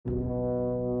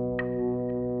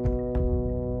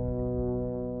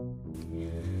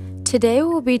Today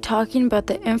we'll be talking about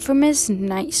the infamous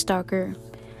Night Stalker.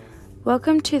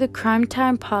 Welcome to the Crime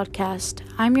Time podcast.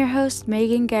 I'm your host,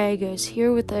 Megan Gallegos,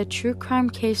 here with a true crime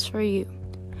case for you.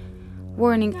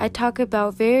 Warning, I talk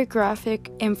about very graphic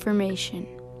information.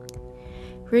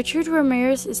 Richard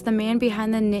Ramirez is the man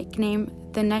behind the nickname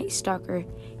the Night Stalker.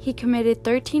 He committed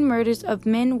 13 murders of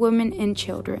men, women, and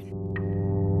children.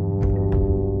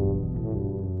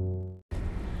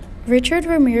 Richard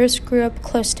Ramirez grew up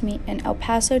close to me in El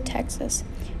Paso, Texas.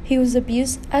 He was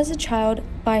abused as a child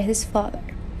by his father.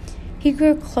 He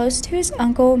grew close to his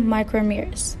uncle, Mike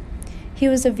Ramirez. He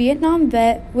was a Vietnam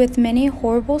vet with many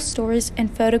horrible stories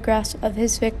and photographs of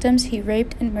his victims he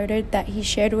raped and murdered that he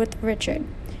shared with Richard.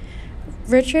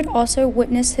 Richard also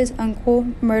witnessed his uncle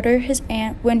murder his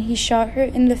aunt when he shot her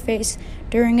in the face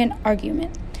during an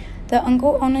argument. The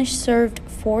uncle only served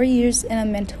 4 years in a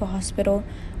mental hospital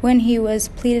when he was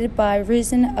pleaded by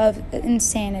reason of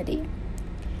insanity.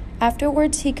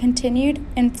 Afterwards, he continued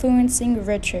influencing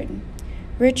Richard.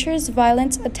 Richard's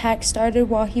violent attack started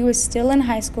while he was still in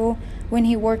high school when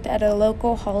he worked at a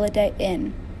local Holiday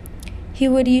Inn. He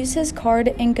would use his card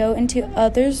and go into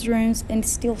others' rooms and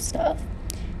steal stuff.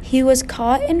 He was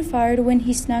caught and fired when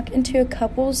he snuck into a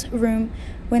couple's room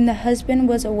when the husband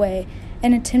was away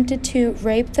and attempted to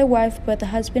rape the wife, but the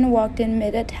husband walked in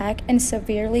mid-attack and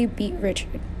severely beat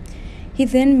Richard. He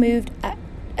then moved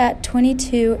at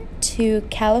 22 to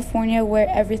California, where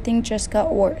everything just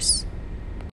got worse.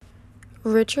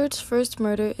 Richard's first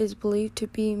murder is believed to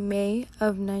be May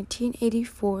of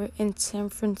 1984 in San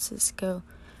Francisco,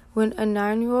 when a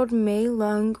 9-year-old May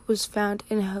Lung was found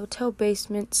in a hotel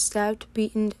basement, stabbed,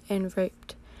 beaten, and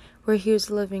raped, where he was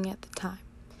living at the time.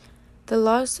 The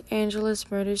Los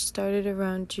Angeles murders started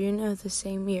around June of the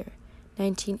same year,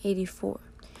 1984.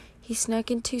 He snuck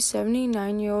into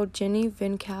 79-year-old Jenny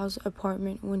Vincal's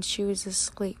apartment when she was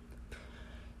asleep.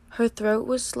 Her throat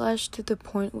was slashed to the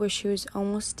point where she was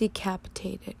almost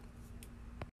decapitated.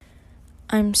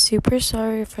 I'm super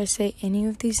sorry if I say any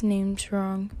of these names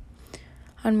wrong.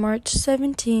 On March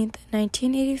 17,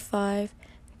 1985,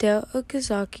 Dale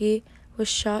Okazaki was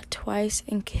shot twice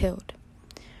and killed.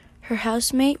 Her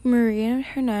housemate, Maria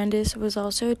Hernandez, was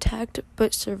also attacked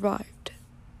but survived.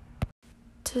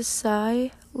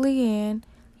 Tsai Leanne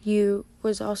Yu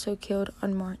was also killed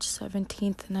on March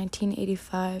 17,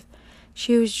 1985.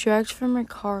 She was dragged from her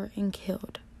car and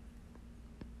killed.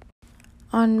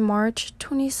 On March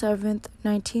 27,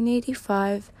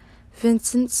 1985,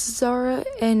 Vincent Cesara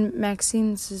and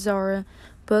Maxine Cesara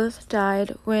both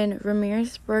died when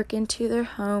Ramirez broke into their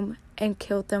home and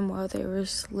killed them while they were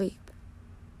asleep.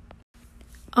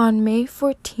 On May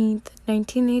 14,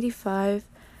 1985,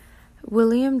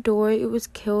 William Doy was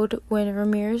killed when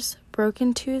Ramirez broke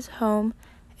into his home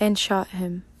and shot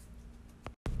him.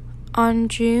 On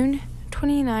June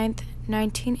 29,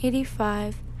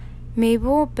 1985,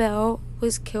 Mabel Bell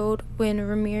was killed when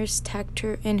Ramirez attacked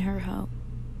her in her home.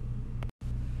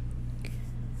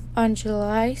 On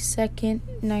July 2,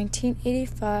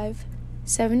 1985,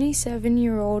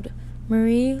 77-year-old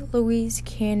Marie Louise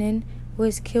Cannon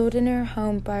was killed in her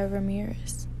home by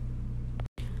Ramirez.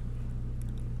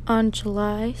 On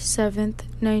July 7,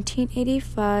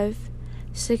 1985,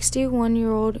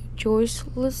 61-year-old Joyce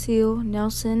Lucille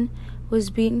Nelson was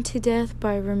beaten to death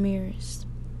by Ramirez.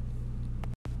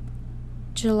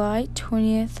 July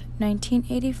 20th,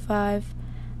 1985,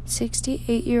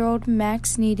 68-year-old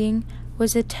Max Needing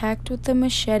was attacked with a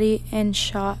machete and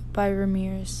shot by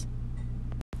Ramirez.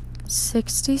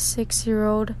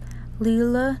 66-year-old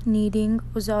Leila Needing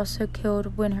was also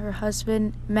killed when her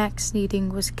husband, Max Needing,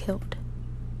 was killed.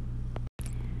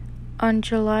 On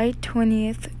July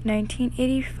 20th,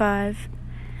 1985,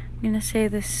 I'm going to say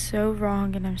this so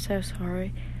wrong and I'm so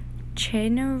sorry,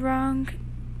 Chanarang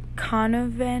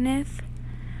Kanovaneth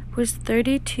was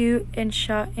 32 and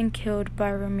shot and killed by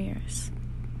Ramirez.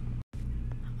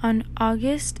 On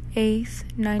August 8th,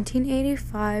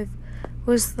 1985,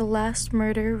 was the last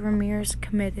murder Ramirez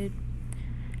committed.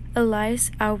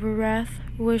 Elias Alberath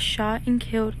was shot and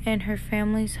killed in her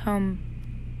family's home.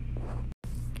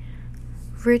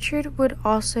 Richard would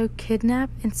also kidnap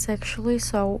and sexually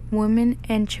assault women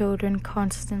and children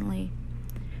constantly.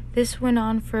 This went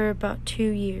on for about 2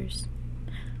 years,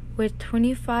 with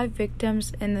 25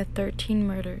 victims in the 13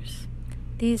 murders.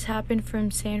 These happened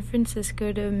from San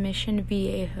Francisco to Mission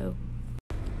Viejo.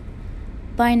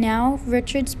 By now,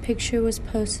 Richard's picture was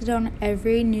posted on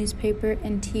every newspaper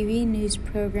and TV news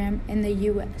program in the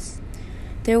U.S.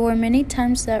 There were many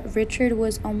times that Richard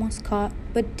was almost caught,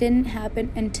 but didn't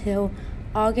happen until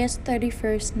August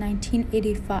 31st,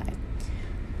 1985.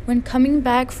 When coming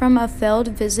back from a failed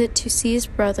visit to see his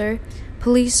brother,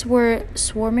 Police were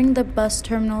swarming the bus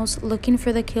terminals looking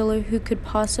for the killer who could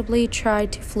possibly try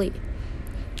to flee.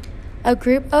 A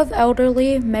group of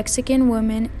elderly Mexican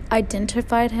women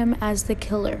identified him as the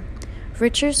killer.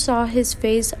 Richard saw his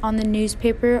face on the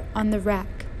newspaper on the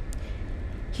rack.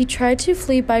 He tried to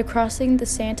flee by crossing the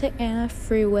Santa Ana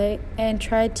freeway and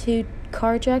tried to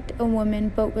carjack a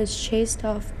woman but was chased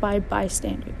off by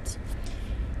bystanders.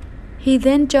 He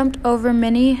then jumped over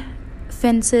many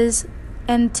fences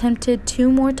and attempted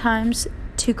 2 more times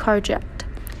to carjack.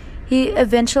 He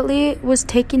eventually was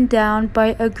taken down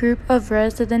by a group of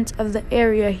residents of the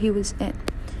area he was in,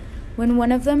 when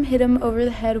one of them hit him over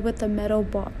the head with a metal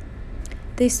bar.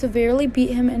 They severely beat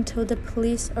him until the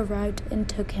police arrived and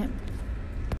took him.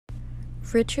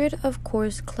 Richard, of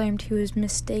course, claimed he was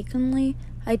mistakenly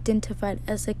identified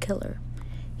as a killer.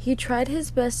 He tried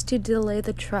his best to delay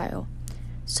the trial.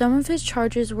 Some of his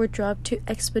charges were dropped to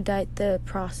expedite the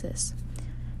process.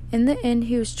 In the end,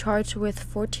 he was charged with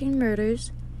 14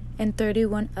 murders and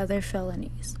 31 other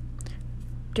felonies.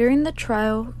 During the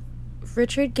trial,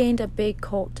 Richard gained a big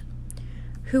cult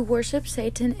who worshipped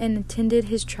Satan and attended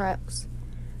his trials.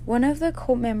 One of the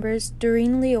cult members,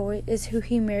 Doreen Leoy, is who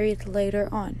he married later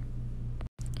on.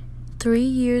 3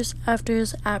 years after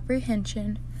his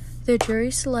apprehension, the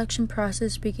jury selection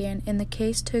process began, and the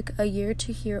case took a year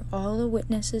to hear all the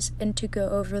witnesses and to go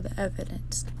over the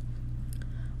evidence.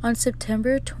 On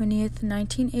September 20th,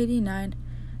 1989,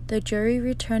 the jury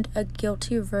returned a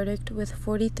guilty verdict with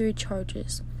 43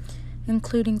 charges,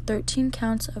 including 13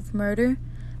 counts of murder,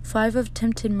 5 of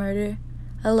attempted murder,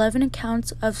 11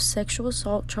 counts of sexual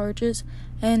assault charges,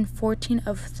 and 14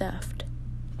 of theft.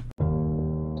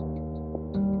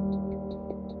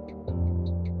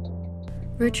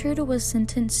 Richard was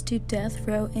sentenced to death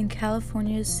row in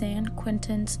California's San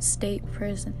Quentin State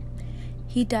Prison.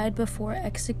 He died before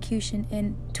execution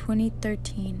in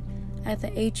 2013 at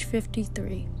the age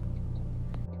 53.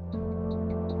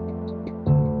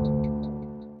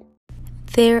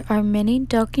 There are many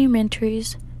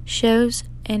documentaries, shows,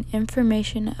 and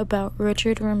information about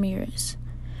Richard Ramirez.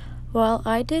 While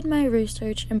I did my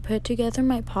research and put together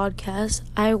my podcast,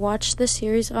 I watched the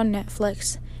series on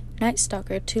Netflix, Night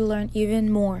Stalker, to learn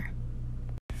even more.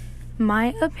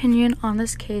 My opinion on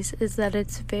this case is that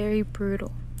it's very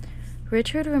brutal.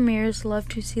 Richard Ramirez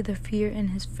loved to see the fear in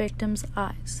his victims'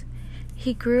 eyes.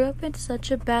 He grew up in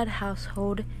such a bad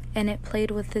household, and it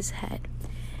played with his head.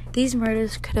 These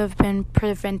murders could have been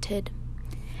prevented.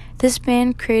 This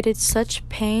man created such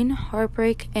pain,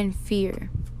 heartbreak, and fear.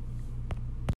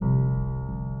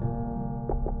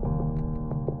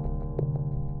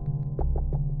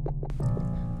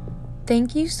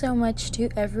 Thank you so much to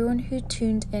everyone who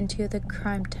tuned into the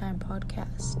Crime Time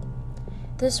podcast.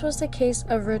 This was the case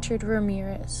of Richard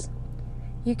Ramirez.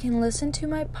 You can listen to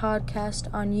my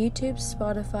podcast on YouTube,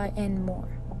 Spotify, and more.